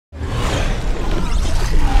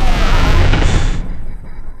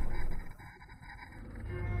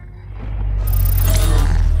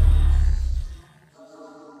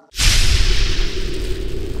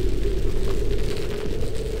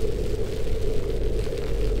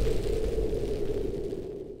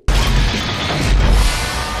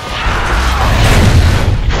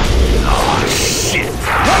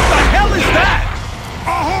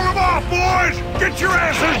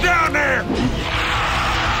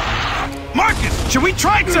Marcus, should we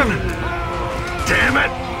try something? Damn it!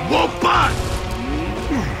 Whoop butt!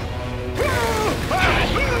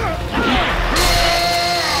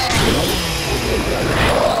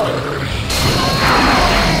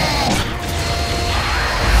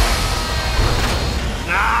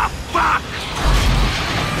 Ah, fuck!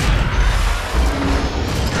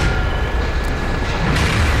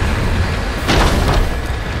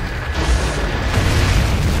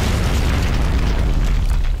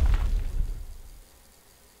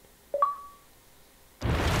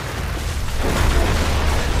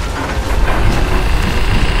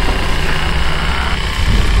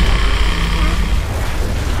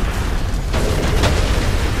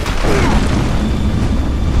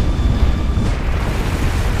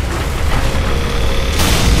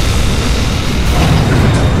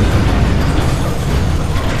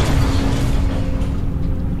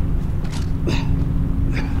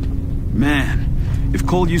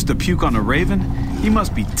 Cole used to puke on a raven, he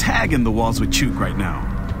must be tagging the walls with Chook right now.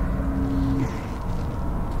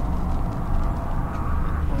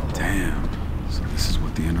 Damn. So this is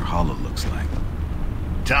what the inner hollow looks like.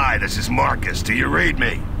 Ty, this is Marcus. Do you read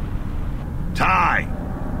me? Ty!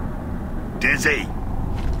 Dizzy!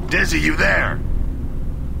 Dizzy, you there?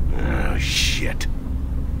 Oh, shit.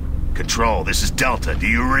 Control, this is Delta. Do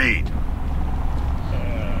you read?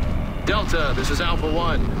 Delta, this is Alpha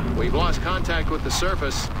 1. We've lost contact with the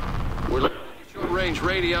surface. We're looking at short-range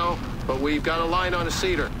radio, but we've got a line on a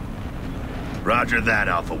cedar. Roger that,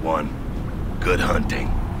 Alpha 1. Good hunting.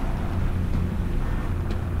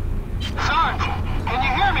 Sarge, can you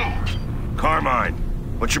hear me? Carmine,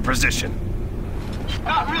 what's your position?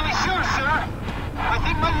 Not really sure, sir. I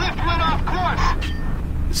think my lift went off course.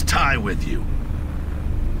 Is Ty with you?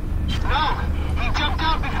 No, he jumped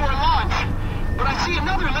out before launch. But I see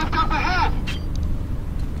another lift up ahead.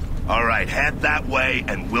 All right, head that way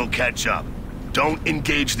and we'll catch up. Don't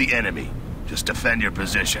engage the enemy. Just defend your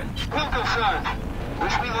position. Will do, Sarge.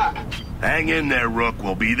 Wish me luck. Hang in there, Rook.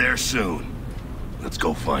 We'll be there soon. Let's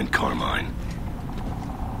go find Carmine.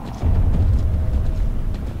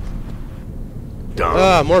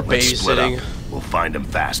 Done. More Let's split babysitting. up. We'll find him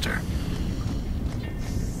faster.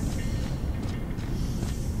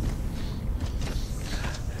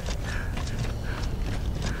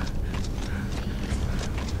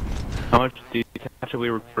 How much do you have we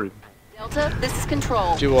recorded? Delta, this is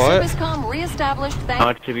Control. Do what? Service comm reestablished. How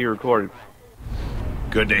much have you recorded?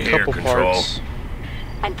 Good to hear, Couple Control. parts.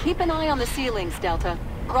 And keep an eye on the ceilings, Delta.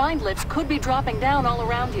 Grind lifts could be dropping down all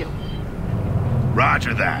around you.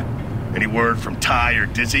 Roger that. Any word from Ty or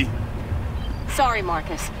Dizzy? Sorry,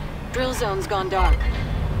 Marcus. Drill zone's gone dark.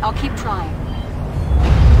 I'll keep trying.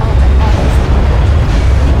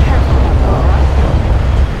 Be careful out there, all right?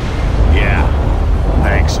 Yeah.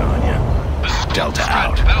 Thanks, Anya. Delta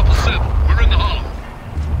out. Alpha 7, we're in the hollow.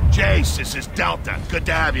 Jace, this is Delta. Good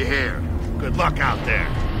to have you here. Good luck out there.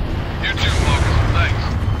 You too, Marcus. Thanks.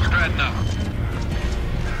 Stratton out.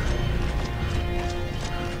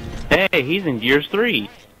 Hey, he's in Gears 3.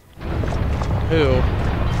 Who?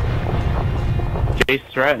 Jace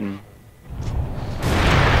Stratton.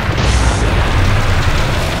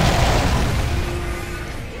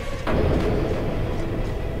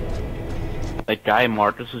 That guy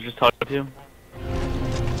Marcus was just talking to?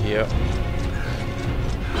 Yep.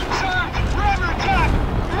 Sarge, we're under attack!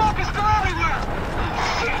 Locusts are everywhere!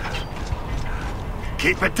 Shit!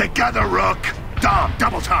 Keep it together, Rook. Dom,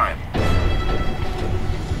 double time.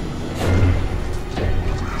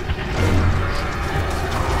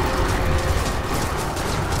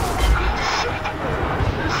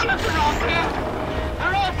 Shit, they're all dead!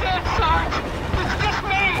 They're all dead, Sarge! It's just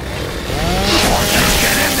me!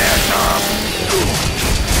 Get in there, Dom.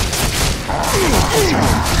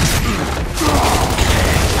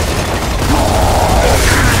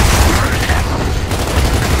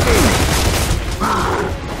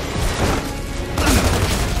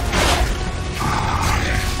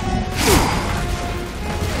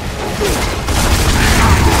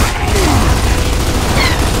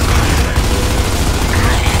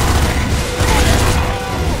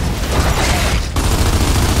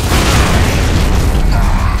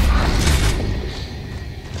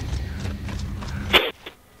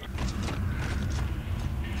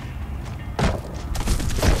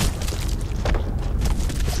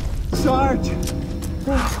 Sarge!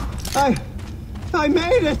 I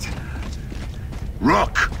made it!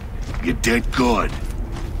 Rook, you did good.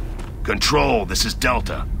 Control, this is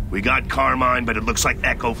Delta. We got Carmine, but it looks like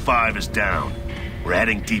Echo 5 is down. We're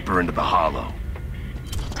heading deeper into the hollow.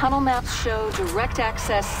 Tunnel maps show direct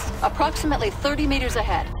access approximately 30 meters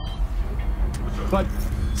ahead. But,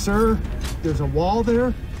 sir, there's a wall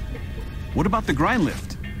there? What about the grind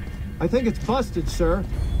lift? I think it's busted, sir.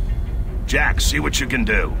 Jack, see what you can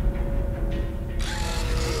do.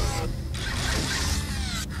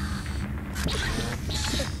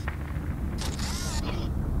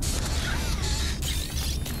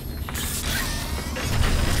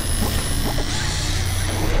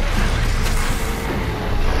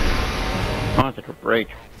 I want to take a break.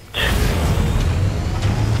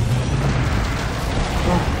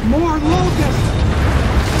 More locusts!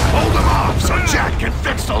 Hold them off so Jack can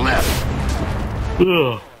fix the lift.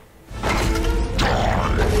 Ugh.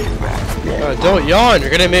 Don't yawn, you're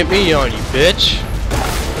gonna make me yawn, you bitch.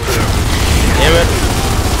 Damn it.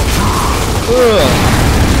 Ugh.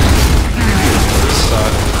 You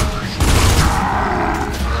suck.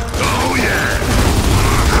 Oh yeah.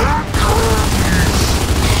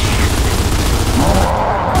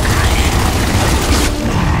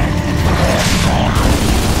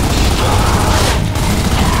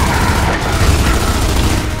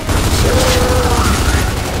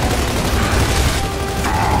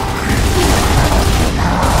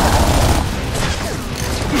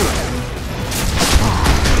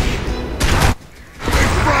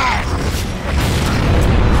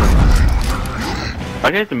 I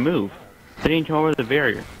have to move. I didn't come over the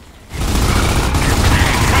barrier.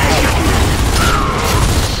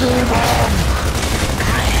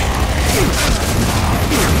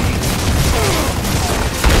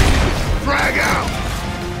 Frag out.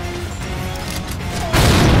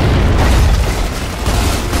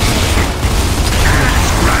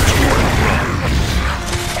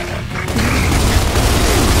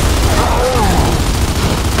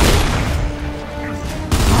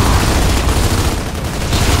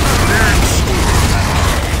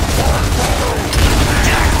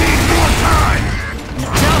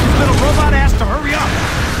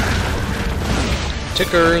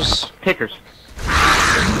 Tickers. Tickers.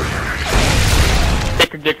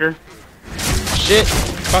 Ticker dicker. Shit.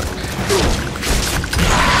 Fuck.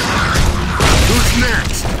 Who's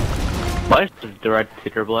next? Why is the direct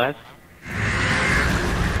ticker blast?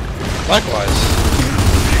 Likewise.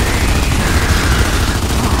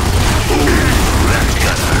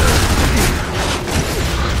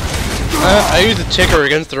 I use the ticker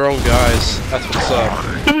against their own guys. That's what's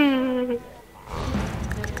up.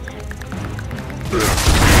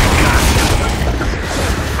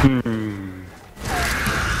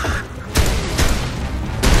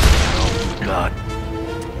 God.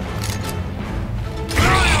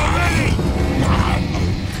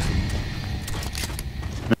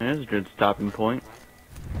 That's a good stopping point.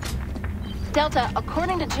 Delta,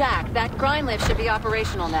 according to Jack, that grind lift should be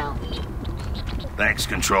operational now. Thanks,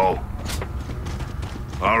 Control.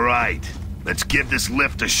 All right, let's give this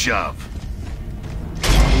lift a shove.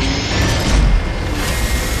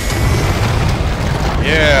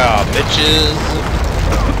 Yeah, bitches.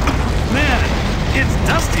 Man, it's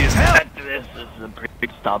dusty as hell. This is a pretty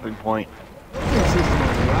big stopping point. This isn't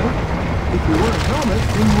alright. If you wear a helmet,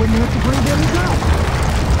 then you wouldn't have to bring guns out.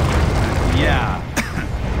 Yeah,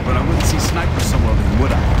 but I wouldn't see snipers so well then,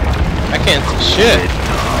 would I? I can't see shit.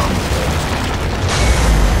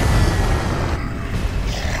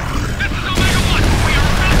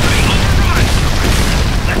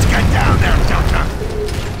 Let's get down there, Delta.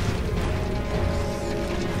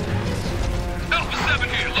 Alpha 7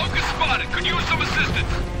 here. Locust spotted. Could use some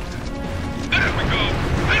assistance. There we go.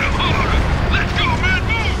 Hit him harder. Let's go, man.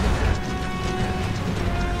 Move.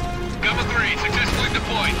 Gamma 3 successfully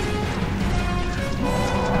deployed.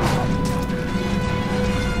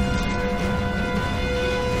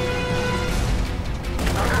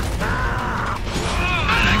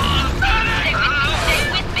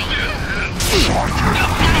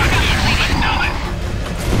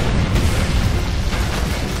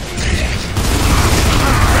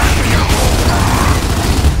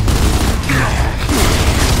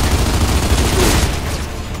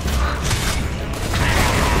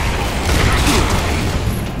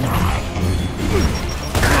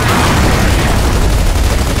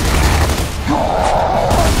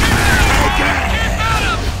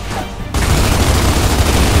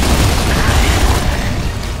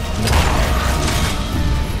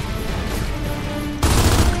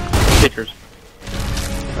 Tickers.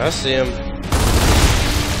 I see him.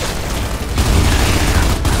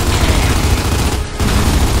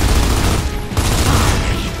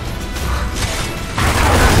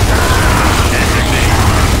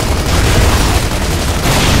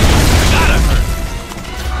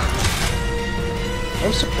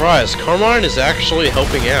 I'm surprised. Carmine is actually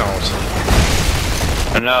helping out.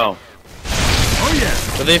 I know. Oh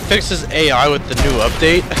yeah. Did they fix his AI with the new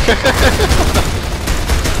update?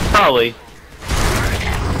 Probably.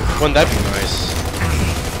 Wouldn't that be nice?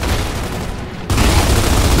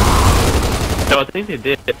 No, I think they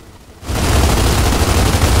did.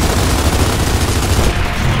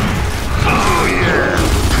 Oh, yeah.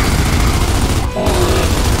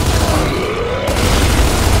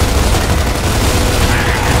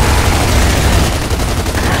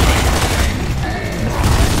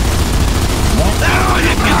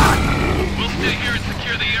 We'll stay here and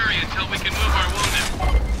secure the area until we can move our wounded.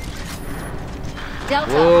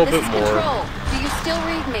 Delta, A little this bit is more. Control. Do you still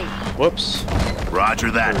read me? Whoops. Roger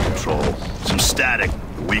that, Control. Some static.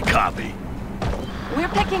 We copy. We're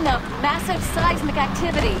picking up massive seismic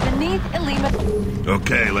activity beneath Elima.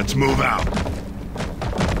 Okay, let's move out.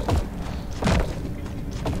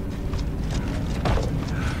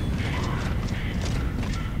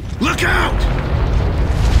 Look out!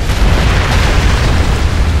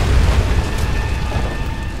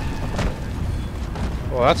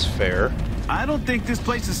 Well, that's fair. I don't think this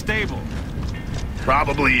place is stable.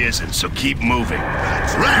 Probably isn't, so keep moving.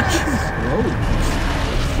 Rats!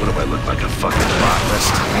 What do I look like, a fucking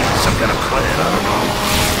botanist? Some kind of plant? I don't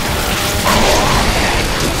know.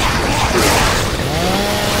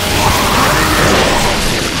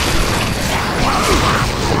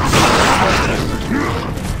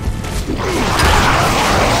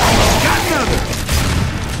 Got another!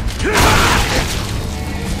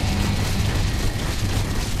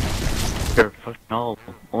 They're fucking all.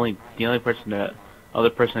 The only person that other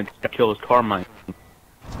person that got killed was Carmine.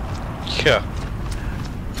 Yeah.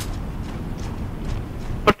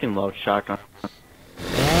 Fucking love shotgun.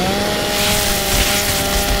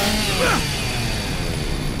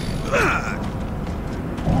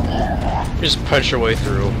 Just punch your way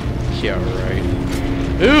through. Yeah, right.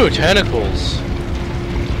 Ooh, tentacles.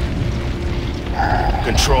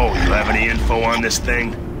 Control, you have any info on this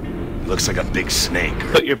thing? Looks like a big snake.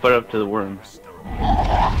 Put your butt up to the worm.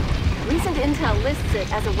 Recent intel lists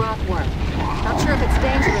it as a rockworm. Not sure if it's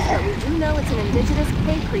dangerous, but we do know it's an indigenous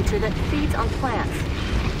cave creature that feeds on plants.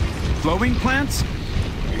 Flowing plants?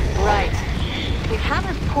 Right. We have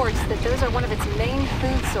reports that those are one of its main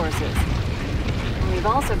food sources. And we've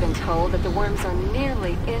also been told that the worms are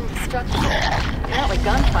nearly indestructible. Apparently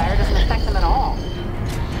gunfire doesn't affect them at all.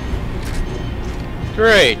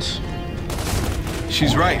 Great.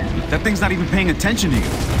 She's right. That thing's not even paying attention to you.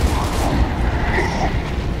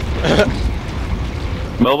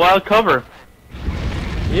 Mobile cover.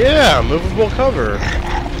 Yeah, movable cover.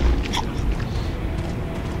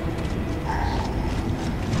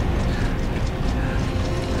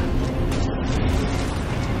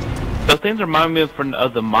 Those things remind me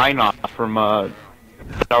of the mine-off from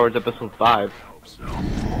Star Wars Episode 5.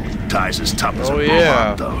 Ties as tough as Oh, a yeah.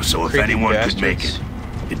 robot, though, so if Creepy anyone bastards. could make it,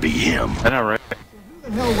 it'd be him. I know, right? Who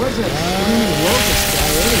the hell was that screaming locust guy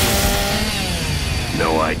anyway?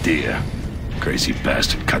 No idea. Crazy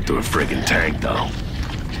bastard cut through a friggin' tank, though.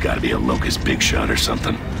 He's gotta be a locust big shot or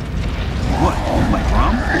something. What, like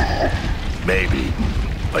rum? Maybe.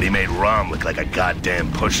 But he made Rom look like a goddamn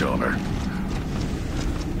pushover.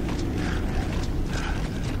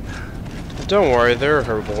 Don't worry, they're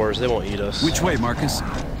herbivores. They won't eat us. Which way, Marcus?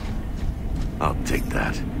 I'll take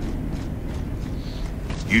that.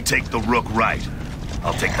 You take the Rook right.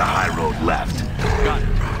 I'll take the high road left. Got it.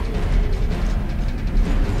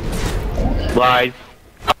 Lies.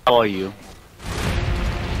 I'll follow you.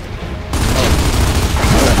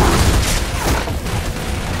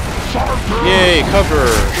 Yay, cover!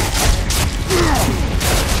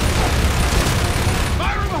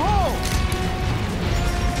 Fire in the hole!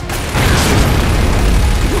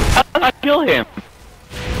 How did I kill him?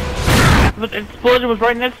 The explosion was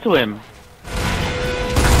right next to him. I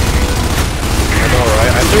know,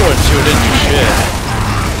 right? I threw one too, it didn't do shit.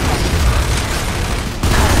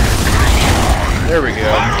 There we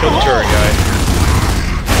go. Kill the turret guy.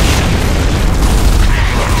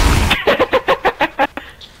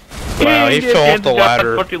 Wow, he fell off the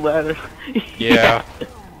ladder. Fucking ladder. Yeah.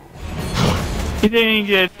 He didn't even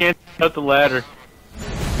get a chance to get out the ladder.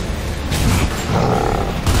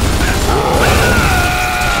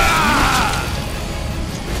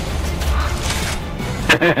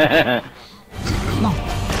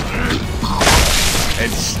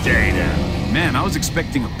 And stay down. Man, I was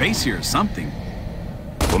expecting a base here or something.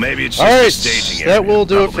 Well, maybe it's just Alright, the staging area. that will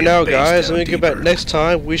do it for Probably now, a base guys. down When we get back deeper. next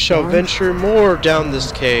time, we shall venture more down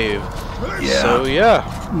this cave. Yeah. So,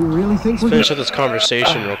 yeah. You really think Let's finish up this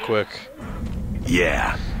conversation real quick.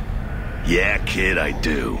 Yeah. Yeah, kid, I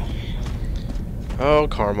do. Oh,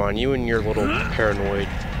 Carmine, you and your little paranoid.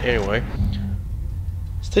 Anyway.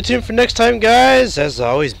 Stay tuned for next time, guys. As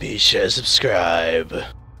always, be sure to subscribe.